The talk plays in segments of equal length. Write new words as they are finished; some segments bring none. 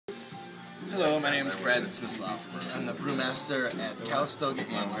Hello, my name is Brad Smisloff. I'm the brewmaster at Calistoga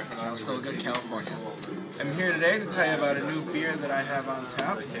Inn, Calistoga, California. I'm here today to tell you about a new beer that I have on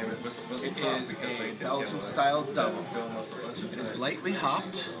tap. It is a Belgian-style double. It is lightly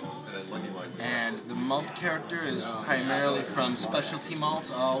hopped, and the malt character is primarily from specialty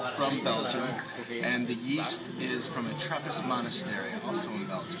malts, all from Belgium, and the yeast is from a Trappist monastery, also in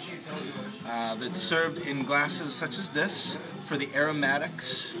Belgium. That's served in glasses such as this for the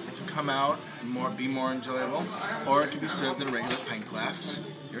aromatics to come out and be more enjoyable, or it can be served in a regular pint glass,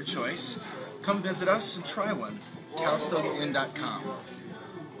 your choice. Come visit us and try one. CalistogaInn.com.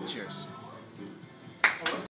 Cheers.